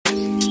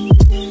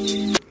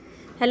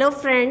Hello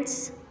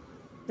friends,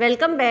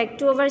 welcome back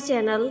to our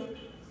channel.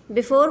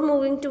 Before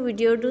moving to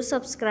video, do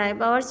subscribe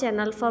our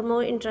channel for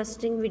more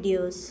interesting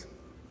videos.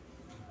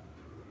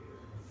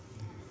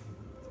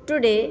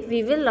 Today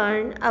we will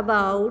learn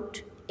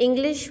about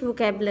English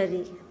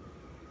vocabulary.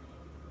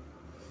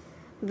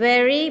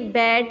 Very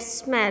bad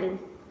smell.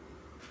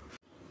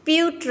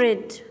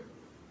 Putrid.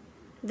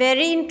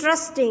 Very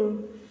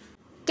interesting.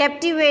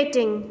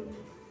 Captivating.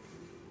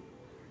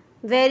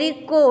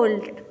 Very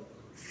cold.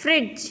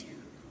 Fridge.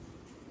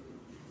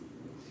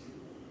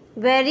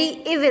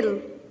 Very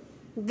evil,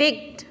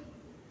 wicked.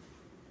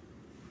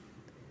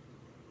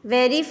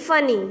 Very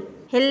funny,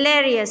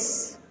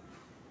 hilarious.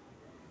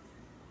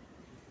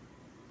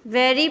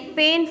 Very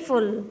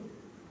painful,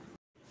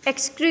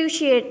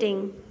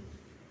 excruciating.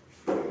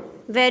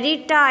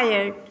 Very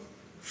tired,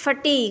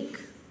 fatigue.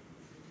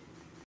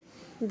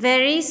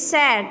 Very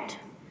sad,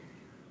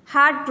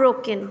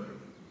 heartbroken.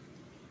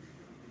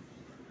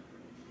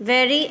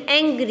 Very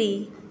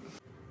angry,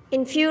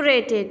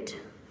 infuriated.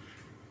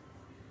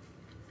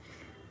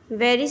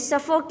 Very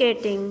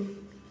suffocating,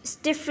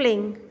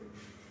 stifling.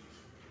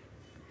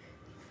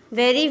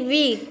 Very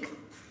weak,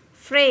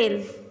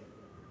 frail.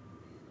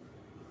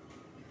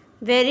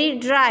 Very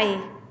dry,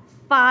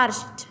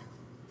 parched.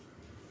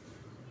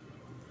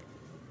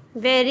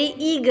 Very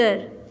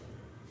eager,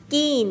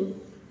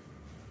 keen.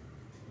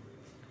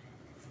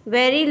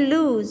 Very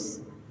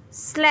loose,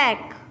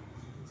 slack.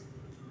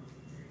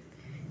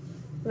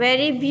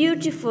 Very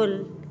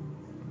beautiful,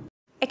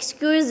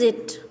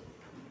 exquisite.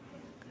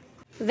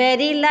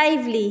 Very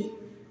lively,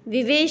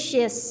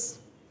 vivacious.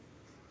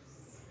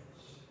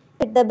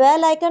 Hit the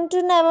bell icon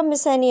to never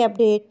miss any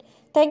update.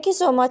 Thank you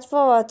so much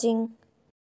for watching.